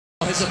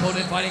his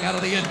opponent fighting out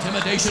of the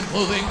Intimidation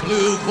Clothing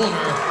blue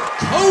corner,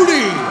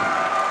 Cody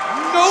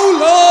No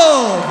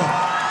Love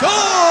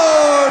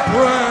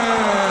Garbrandt.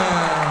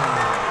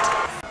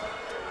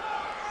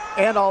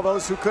 And all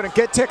those who couldn't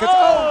get tickets.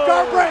 Oh,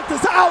 Garbrandt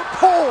is out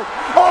cold.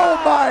 Oh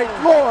my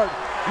Lord,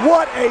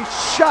 what a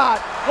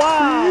shot.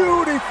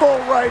 Wow. Beautiful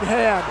right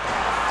hand.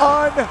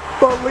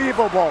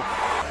 Unbelievable.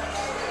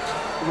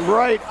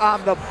 Right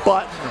on the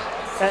button.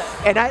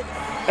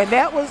 And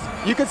that was,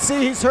 you can see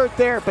he's hurt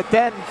there, but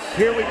then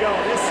here we go.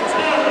 This is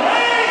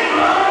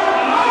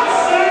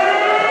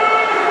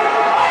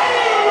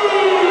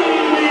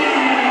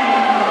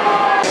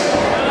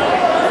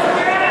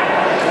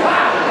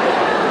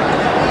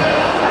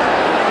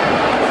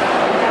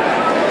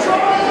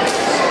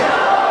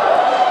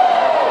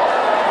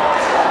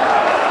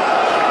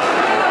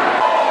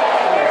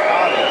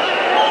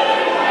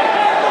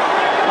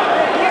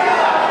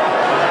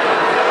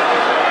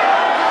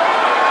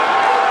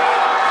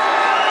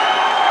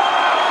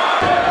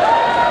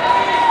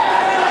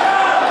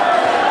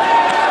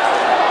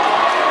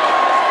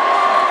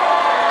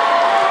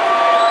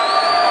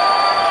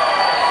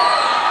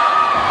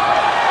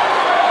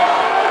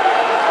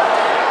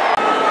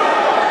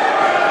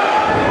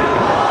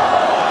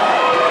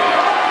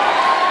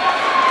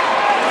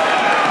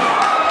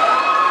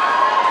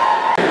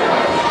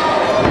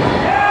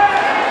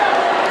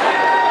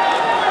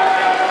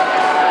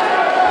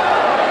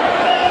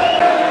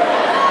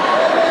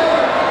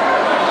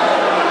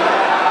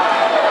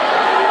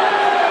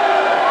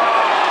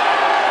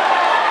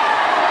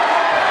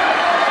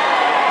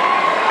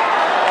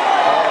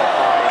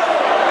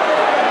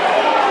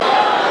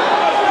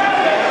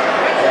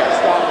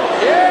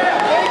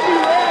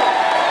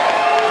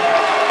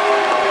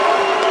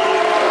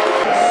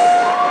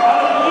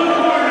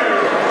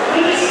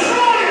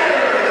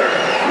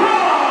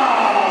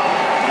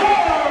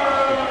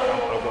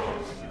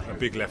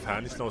big left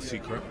hand, it's no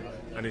secret,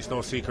 and it's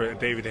no secret that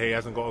David Haye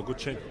hasn't got a good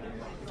chin.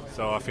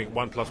 So I think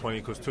 1 +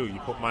 1 = 2.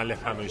 You put my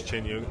left hand on his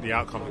chin, the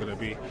outcome is going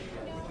to be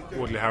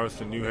Woodley Harris,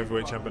 the new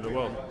heavyweight champion of the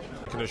world.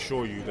 I can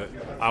assure you that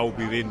I will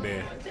be in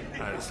there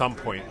at some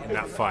point in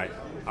that fight.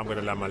 I'm going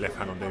to land my left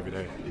hand on David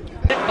Haye.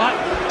 Back,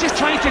 just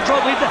trying to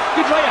drop with the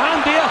good right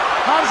hand there.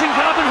 Harrison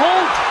grab and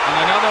hold. And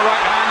another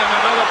right hand and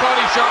another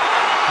body shot.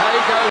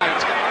 Haye goes.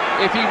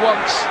 If he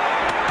wants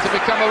to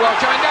become a world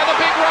champion, now the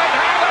big right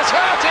hand that's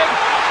hurt him.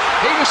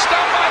 He was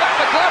stunned by that.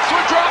 The gloves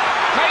were dropped.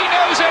 Haye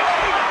knows it.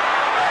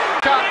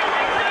 Cut.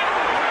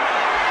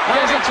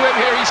 Getting to him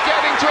here. He's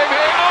getting to him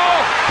here.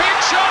 Oh, big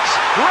shots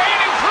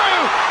raining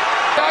through.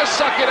 Does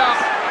suck it up.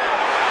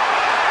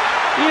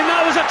 Ian,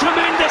 that was a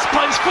tremendous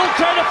punch. Full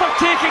credit for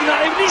taking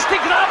that. He needs to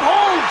grab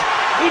hold.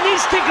 He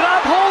needs to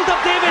grab hold of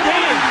David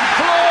Haye.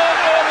 Floored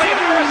Woodley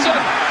Harrison.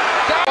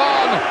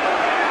 Down.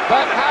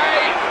 But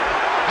Haye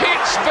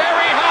hits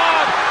very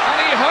hard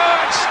and he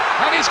hurts.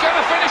 And he's going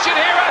to finish it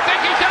here. I think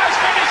he does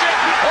finish it.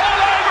 All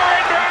over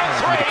in round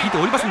 3. 聞いて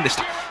おりませんでし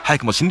た。早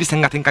くも心理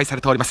戦が展開さ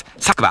れております。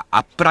策はア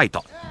ップライ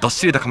ト、どっ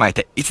しりと構え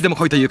ていつでも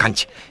来いという感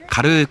じ。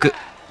軽く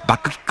バッ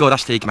クキックを出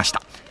していきまし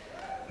た。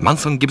マン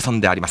ソン・ギブソ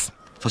ンであります。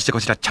そしてこ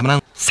ちらチャムナ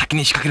ン、先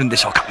に仕掛けるんで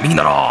しょうか。右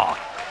のロー、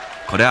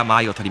これは間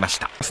合いを取りまし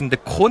た。ですんで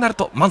こうなる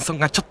とマンソン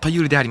がちょっと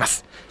有利でありま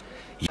す。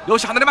両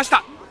者離れました。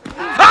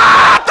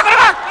あーっとこれ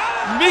は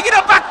右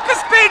のバック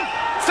スピン、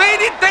つい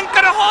に天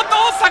下の宝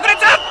刀炸裂。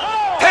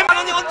天下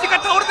の日本人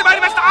が倒れてまい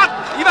りました。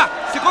今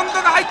セコンド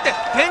が入って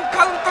10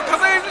カウント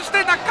数えずし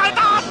て奪還れ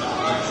た。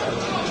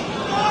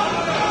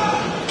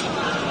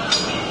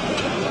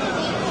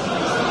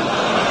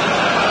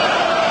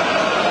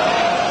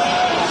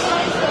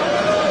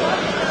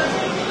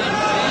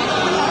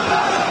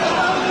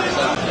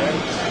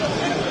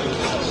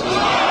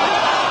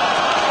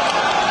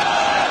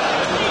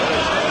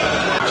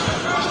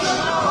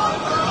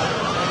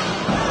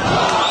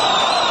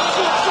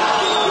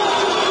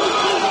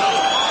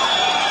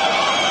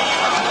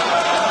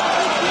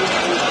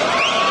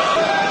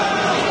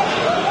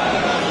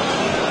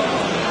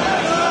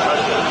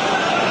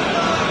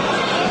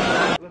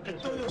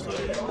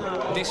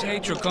This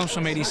hatred comes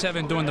from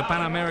 '87 during the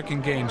Pan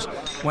American Games,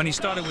 when he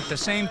started with the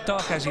same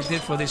talk as he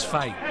did for this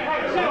fight.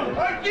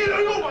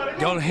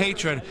 The old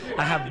hatred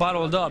I have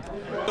bottled up.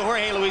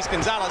 Jorge Luis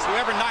Gonzalez,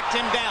 whoever knocked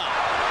him down.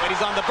 But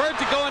he's on the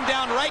verge of going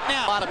down right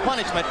now. A lot of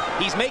punishment.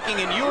 He's making,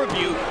 in your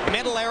view,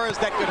 mental errors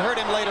that could hurt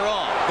him later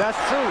on. That's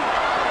true.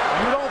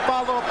 You don't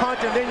follow a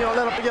punch and then you don't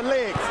let up your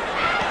legs.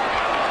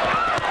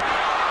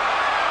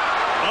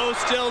 Bo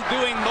still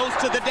doing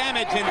most of the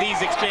damage in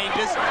these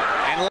exchanges.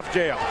 And left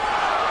jail.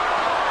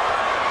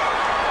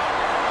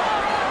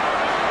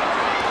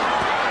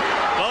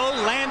 Bo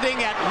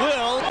landing at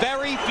will.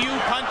 Very few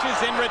punches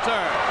in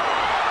return.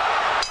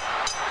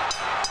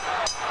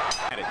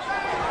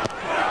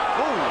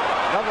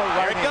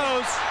 There it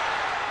goes.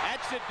 That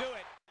should do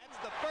it. That's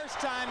the first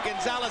time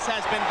Gonzalez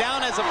has been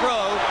down as a pro.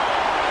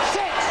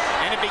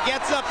 And if he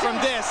gets up from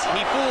this,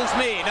 he fools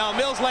me. Now,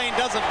 Mills Lane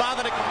doesn't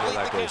bother to complete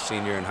like the a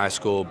senior in high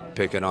school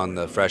picking on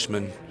the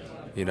freshman.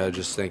 You know,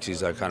 just thinks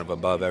he's kind of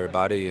above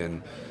everybody.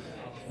 And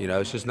You know,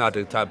 it's just not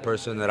the type of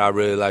person that I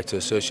really like to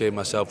associate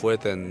myself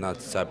with, and not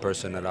the type of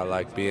person that I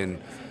like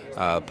being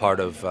part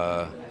of,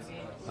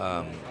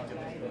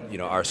 you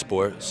know, our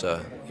sport. So,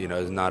 you know,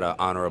 he's not an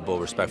honorable,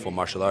 respectful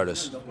martial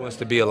artist. He wants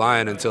to be a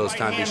lion until it's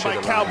time to shoot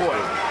a lion. Cowboy.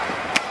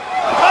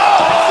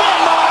 Oh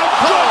my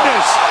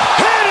goodness!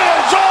 It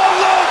is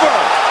all over!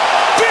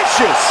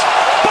 Vicious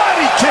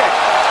body kick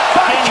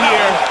by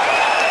here.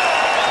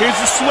 Here's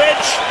the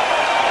switch.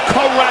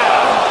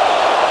 Corral.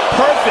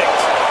 Perfect.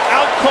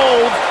 Out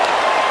cold.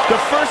 The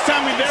first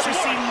time we've ever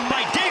seen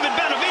by David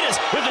Benavidez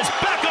with his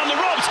back on the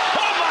ropes.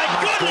 Oh my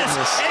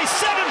goodness! A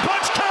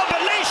 7-punch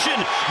combination.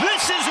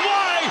 This is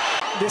why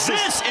this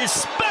is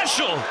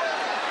special.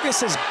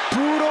 This is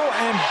brutal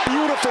and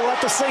beautiful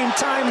at the same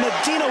time.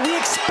 Medina, we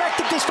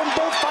expected this from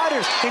both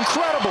fighters.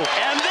 Incredible.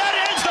 And that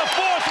ends the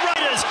fourth round.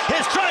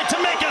 Has tried to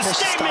make a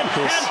statement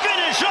and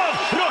finish off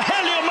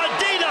Rogelio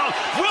Medina.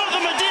 Will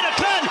the Medina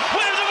clan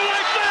wear the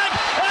white flag?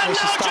 And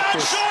now John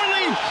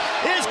Shorley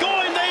is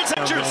going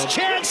the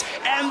chance,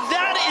 and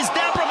that is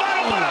that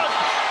bravado.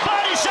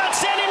 Body shot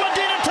sending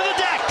Medina to the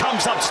deck.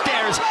 Comes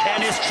upstairs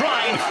and is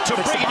trying to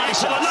bring it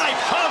into the knife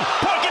of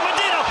Porky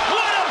Medina.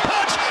 What a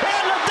punch!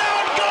 And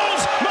down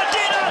goes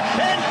Medina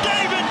and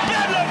David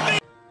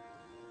Benavidez.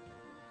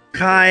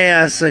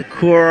 Kaya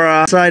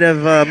Sakura side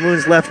of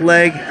Moon's left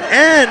leg,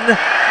 and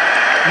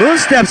Moon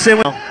steps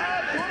in.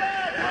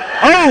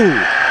 Oh!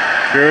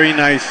 Very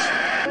nice.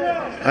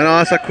 I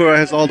know Sakura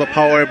has all the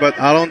power, but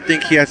I don't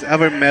think he has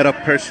ever met a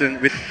person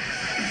with...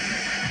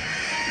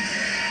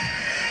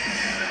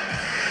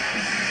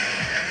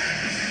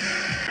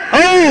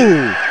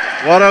 Oh!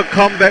 What a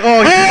comeback.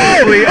 Oh, oh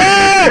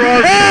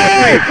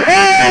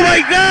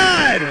my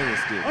God!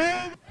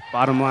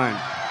 Bottom line.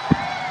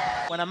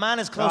 When a man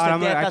is close to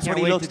death, that's what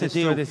he looks to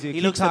do.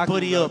 He looks to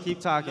put you up. Keep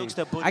talking.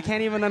 I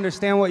can't even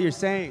understand what you're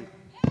saying.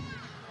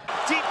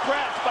 Deep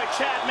breath by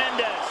Chad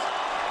Mendez.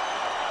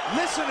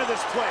 Listen to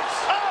this place.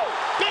 Oh,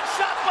 big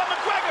shot by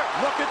McGregor.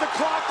 Look at the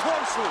clock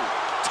closely.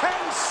 10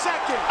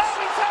 seconds. Oh,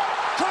 he's out.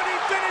 Could he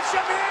finish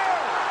him here?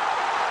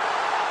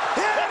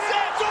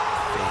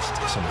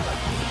 Faced somebody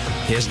like me.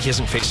 He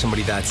hasn't faced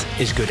somebody that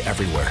is good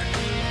everywhere.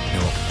 You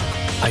know,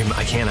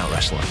 I can't out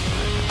wrestle him.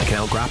 I can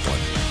out grapple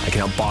him. I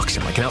can out box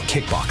him. I can out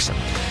kickbox him.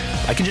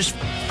 I can just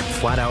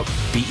flat out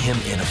beat him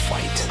in a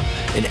fight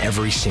in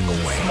every single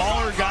way.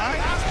 Smaller guy?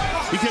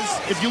 Because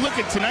if you look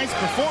at tonight's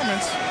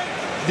performance,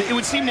 it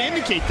would seem to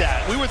indicate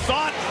that. We were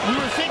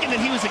thinking that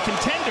he was a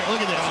contender.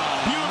 Look at this.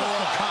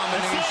 Beautiful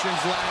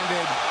combinations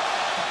landed.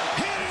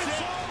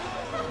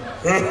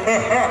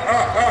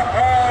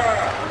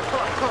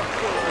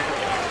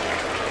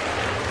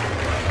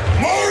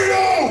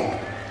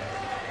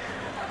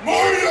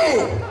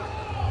 Mario!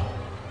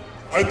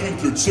 I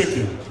think you're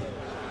chicken.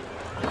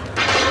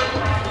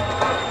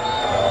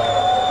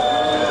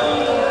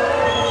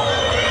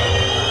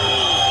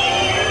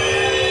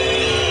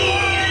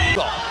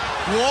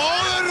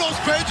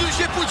 Rozpędził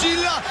się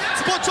Pudzilla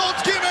z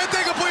początkiem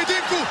tego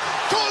pojedynku.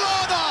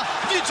 Kolana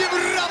niczym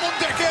Ramon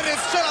Dekery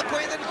strzela.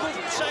 Pojedynków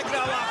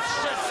przegrała w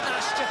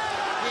 16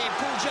 i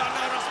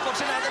Pudziana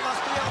rozpoczyna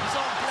dewastującą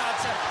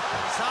pracę.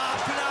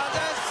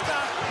 Zaplada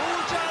stach,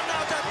 Pudziana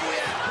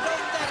atakuje,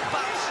 Wonder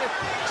patrzy,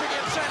 czy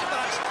nie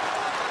przerwać.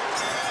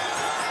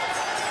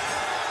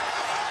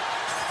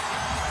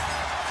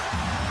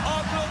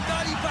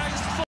 Oglądali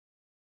Państwo.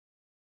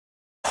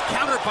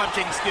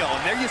 Counter-punching skill,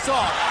 and there you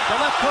saw the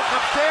left hook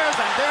upstairs,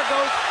 and there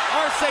goes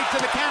Arce to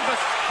the canvas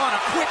on a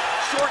quick,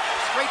 short,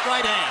 straight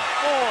right hand.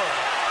 4,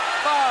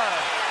 5,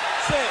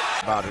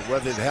 6. About it,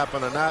 whether it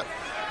happened or not,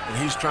 and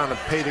he's trying to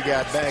pay the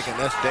guy back, and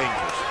that's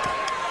dangerous.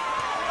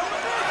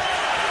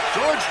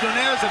 George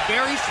Donaire is a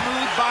very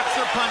smooth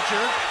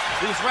boxer-puncher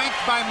who's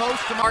ranked by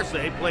most to Arce,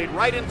 played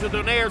right into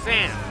Donaire's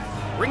hand,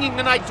 bringing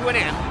the night to an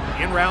end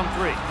in round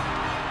 3.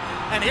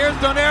 And here's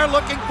Donaire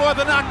looking for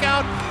the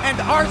knockout, and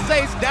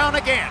Arce's down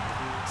again.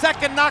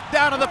 Second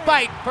knockdown of the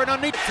fight for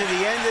Donaire. To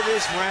the end of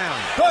this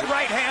round. Good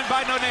right hand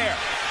by Donaire.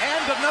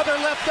 And another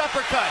left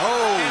uppercut.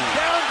 Oh. And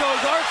down goes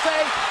Arce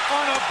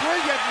on a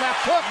brilliant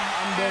left hook.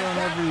 I'm better in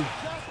every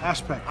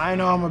aspect. I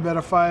know I'm a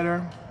better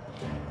fighter.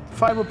 The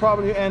fight will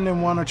probably end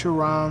in 1 or 2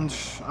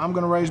 rounds. I'm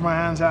going to raise my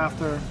hands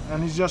after,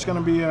 and he's just going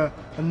to be a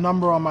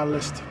number on my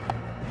list.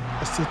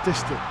 A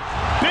statistic.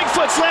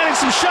 Bigfoot's landing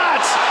some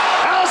shots.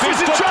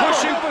 Alistair's in trouble.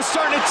 Pushing,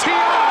 starting to tee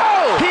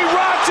up. He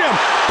rocked him.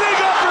 Big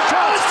uppercut.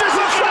 Alistair's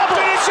in trouble.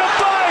 Finish the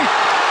fight.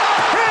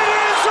 It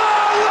is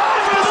all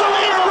over the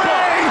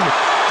ring.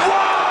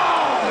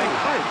 Wow.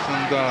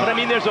 But I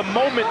mean, there's a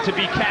moment to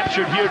be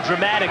captured here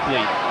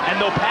dramatically. And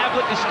though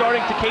Pavlik is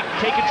starting to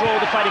take control of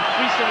the fight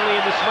increasingly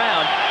in this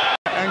round.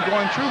 And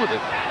going through with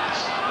it.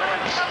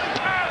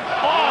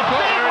 Oh,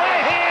 big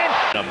right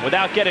hand.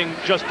 Without getting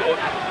just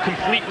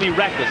completely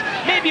reckless.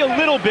 Maybe a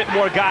little bit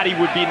more Gotti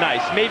would be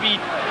nice. Maybe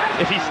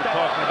if he's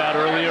talking about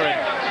earlier,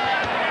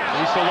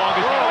 and so long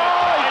as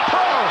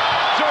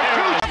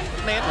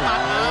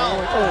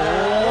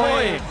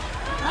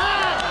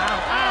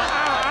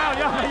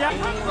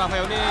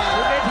Rafael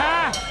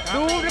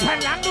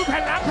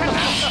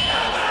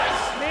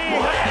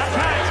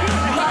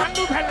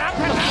นหลัง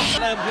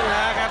เริ่มขึ้นแ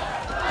ล้วครับ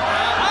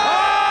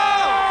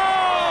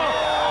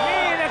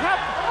นี่นะครับ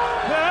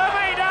เผลอไ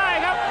ม่ได้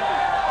ครับ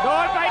โด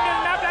นไป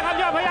1 นัดแล้วครับ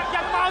ยอดพยัคฆ์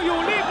ยังเมาอยู่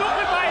รีบลุก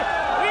ขึ้นไป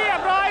เรีย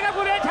บร้อยครับ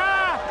คุณเดชา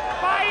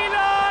ไปเล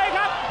ยค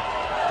รับ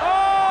โอ้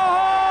โ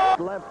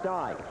ห Left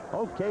eye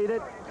okayed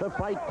it the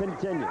fight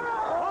continues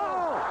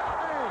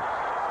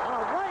a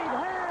right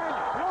hand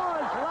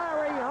draws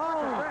Larry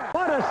Holmes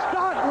what a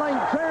startling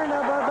turn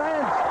of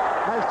events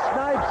as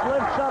Snipes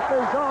lifts up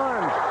his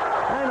arms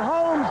and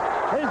Holmes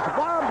is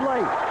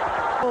wobbly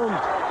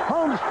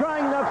Holmes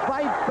trying to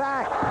fight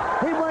back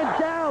he went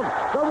down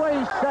the way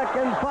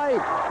second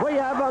fight we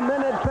have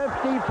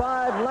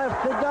 1:55 left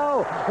to go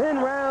in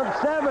round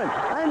 7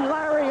 and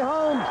Larry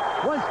Holmes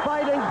was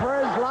fighting for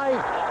his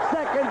life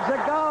seconds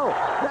ago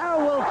now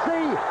we'll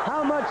see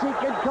how much he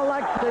can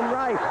collect and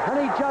right and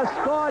he just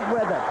scored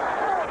with it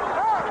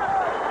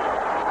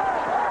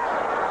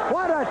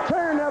what a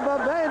turn of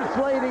events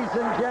ladies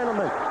and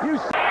gentlemen you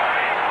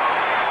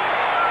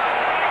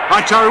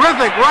a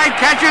terrific right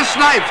catches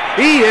Snipes.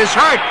 He is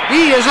hurt.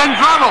 He is in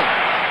trouble.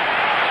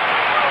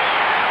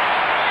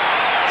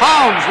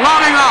 Holmes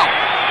loading up.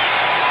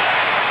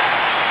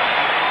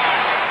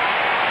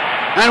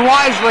 And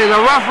wisely,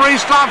 the referee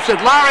stops it.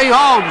 Larry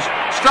Holmes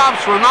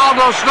stops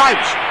Ronaldo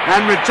Snipes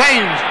and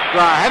retains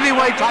the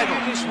heavyweight title.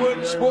 This word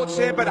in sports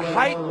there, but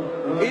height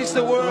is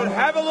the word.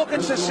 Have a look at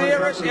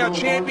Caceres, our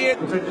champion.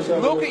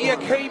 Look at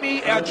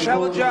Yakimi, our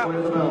challenger.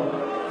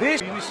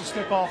 This. He needs to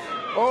step off.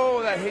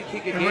 Oh, that head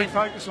kick again.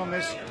 Refocus on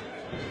this.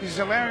 He's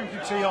allowing him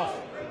to tee off.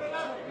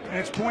 And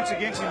it's points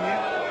against him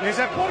here. There's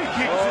that body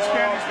kick. It's just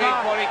found his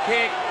mark. Body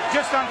kick.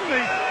 Just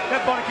underneath.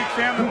 That body kick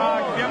found the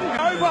mark.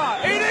 Over.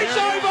 It is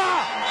over.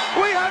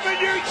 We have a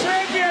new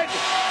champion.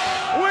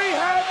 We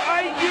have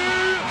a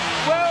new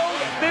world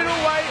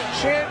middleweight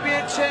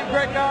champion, Sam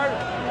Greco.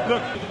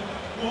 Look.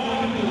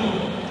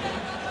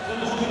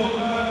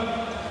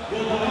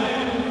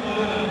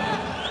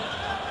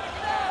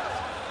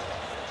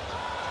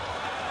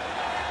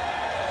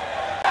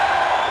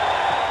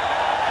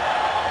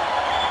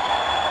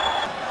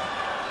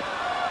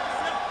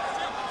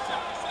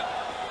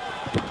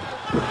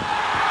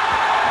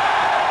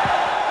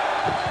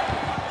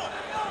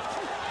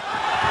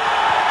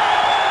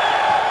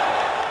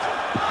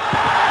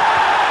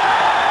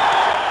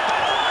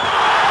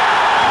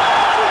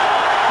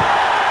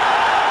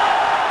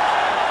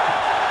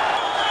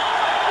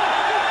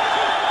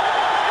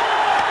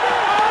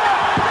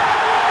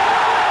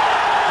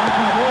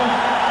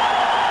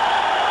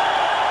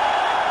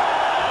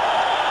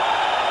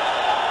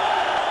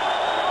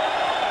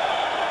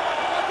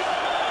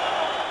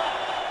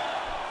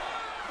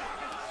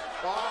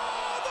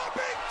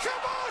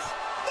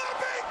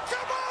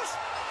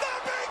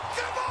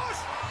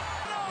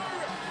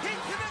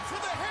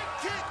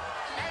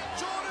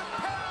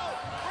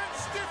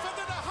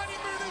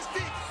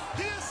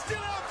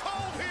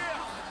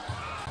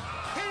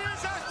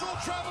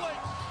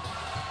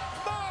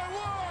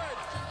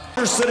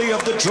 City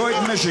of Detroit,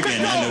 Michigan,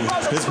 and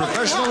his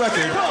professional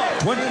record,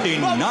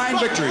 29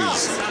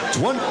 victories,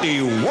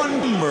 21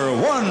 number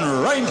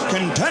 1 ranked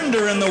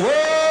contender in the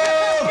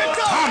world,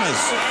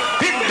 Thomas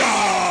Big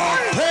Dog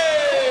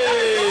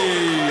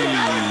Page.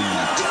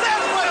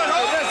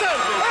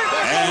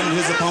 And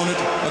his opponent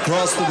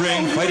across the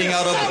ring, fighting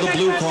out of the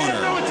blue corner.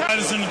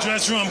 Fighters in the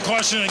dressing room,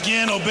 caution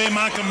again, obey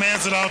my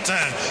commands at all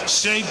times.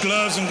 Shake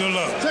gloves and good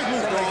luck.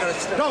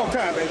 Dog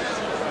time, baby.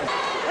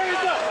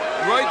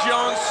 Roy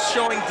Jones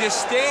showing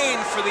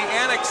disdain for the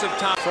annex of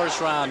time.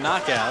 First round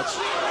knockouts.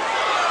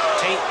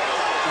 Tate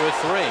with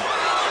 3.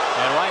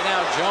 And right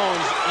now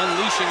Jones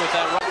unleashing with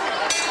that right.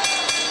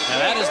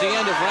 Now that is the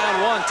end of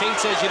round 1. Tate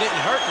says you didn't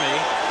hurt me.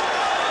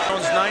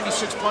 Jones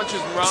 96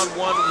 punches in round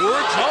 1.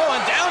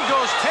 And down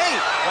goes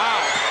Tate. Wow.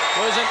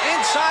 There's an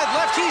inside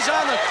left. He's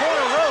on the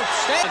corner rope.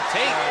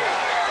 Tate.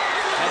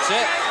 That's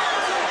it.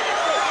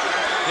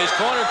 His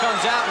corner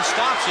comes out and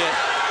stops it.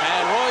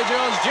 And Roy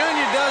Jones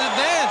Jr. does a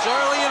dance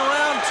early in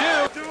round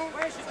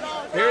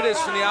 2. Here it is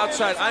from the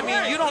outside. I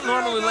mean, you don't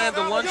normally land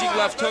the lunging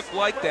left hook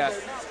like that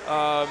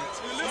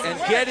and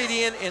get it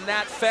in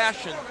that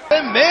fashion.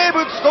 名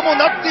物とも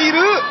なってい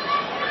る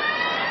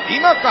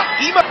今か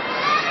今柳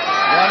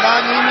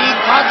に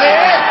風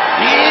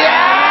いや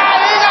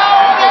笑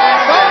顔で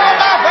そう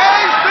だフェ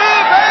イストゥ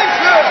フェイ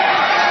ス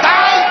大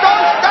と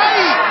額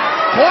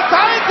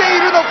答えてい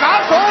るの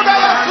かそうだ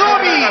安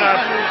臣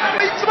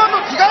いつもと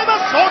違い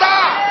ますそう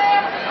だ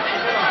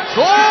そ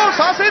う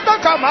させた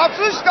か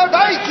松下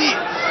大輝い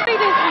いで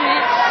す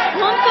ね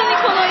本当に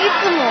このい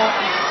つも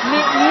見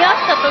合っ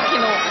た時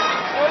の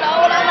オラ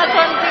オラな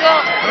感じ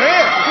が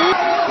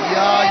い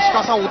や石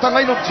川さんお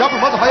互いのジャブ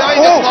まず早い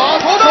んですが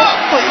そうだ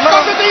引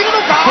かせているの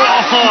か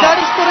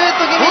左ストレー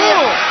ト気味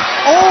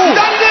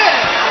左で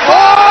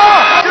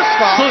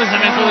そうですね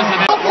そうです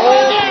ね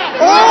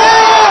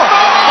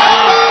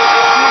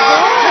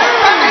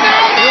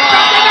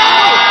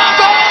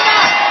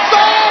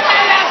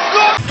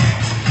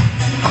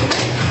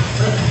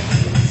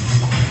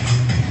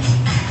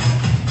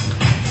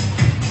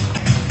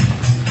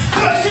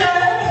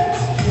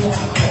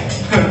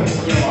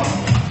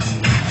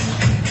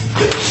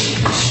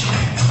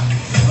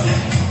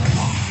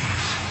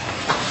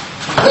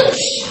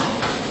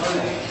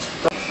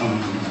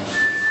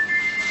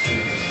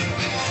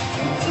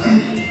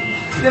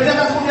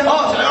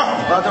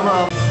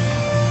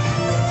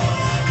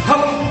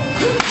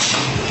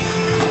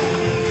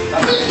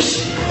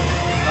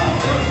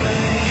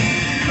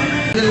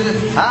Even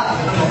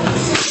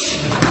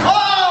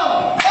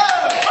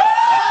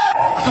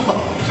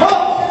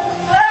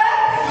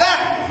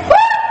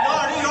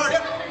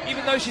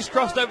though she's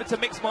crossed over to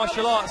mixed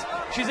martial arts,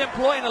 she's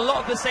employing a lot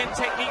of the same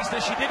techniques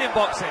that she did in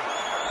boxing.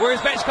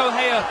 Whereas Bechko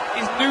Heya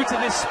is new to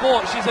this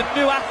sport. She's a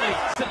new athlete,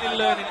 constantly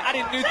learning,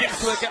 adding new things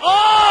to her game.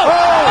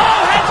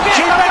 Head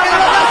kick!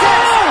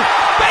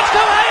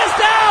 Bechko Heya's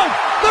down!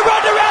 The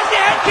Ronda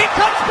Rousey head kick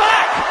comes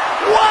back!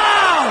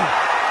 Wow!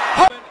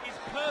 Is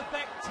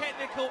perfect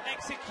technical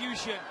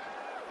execution.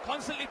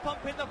 Constantly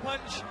pumping the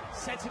punch,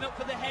 setting up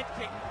for the head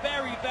kick.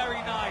 Very,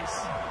 very nice.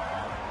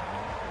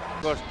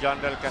 Of course,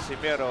 John Del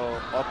Casimiro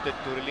opted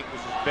to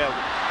relinquish his belt.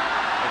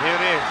 And here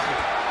it is,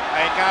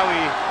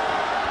 Aikawi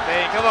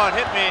saying, come on,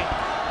 hit me.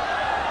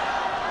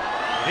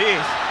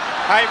 He's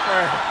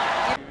hyper.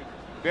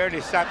 Barely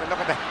sat, and look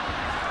at that.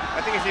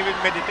 I think he's even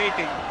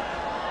meditating.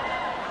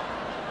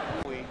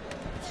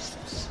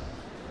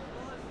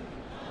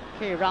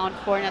 Okay, round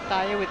 4 na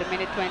tayo with a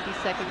minute 20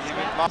 seconds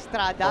left.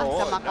 Estrada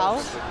sa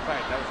Macau. That was a good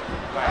fight.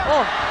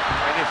 Oh!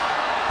 It is.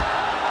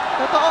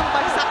 Totoong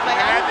bagsak ba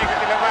yan?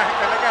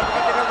 Talaga,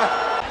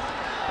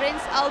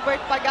 Prince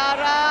Albert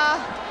Pagara,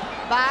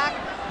 back.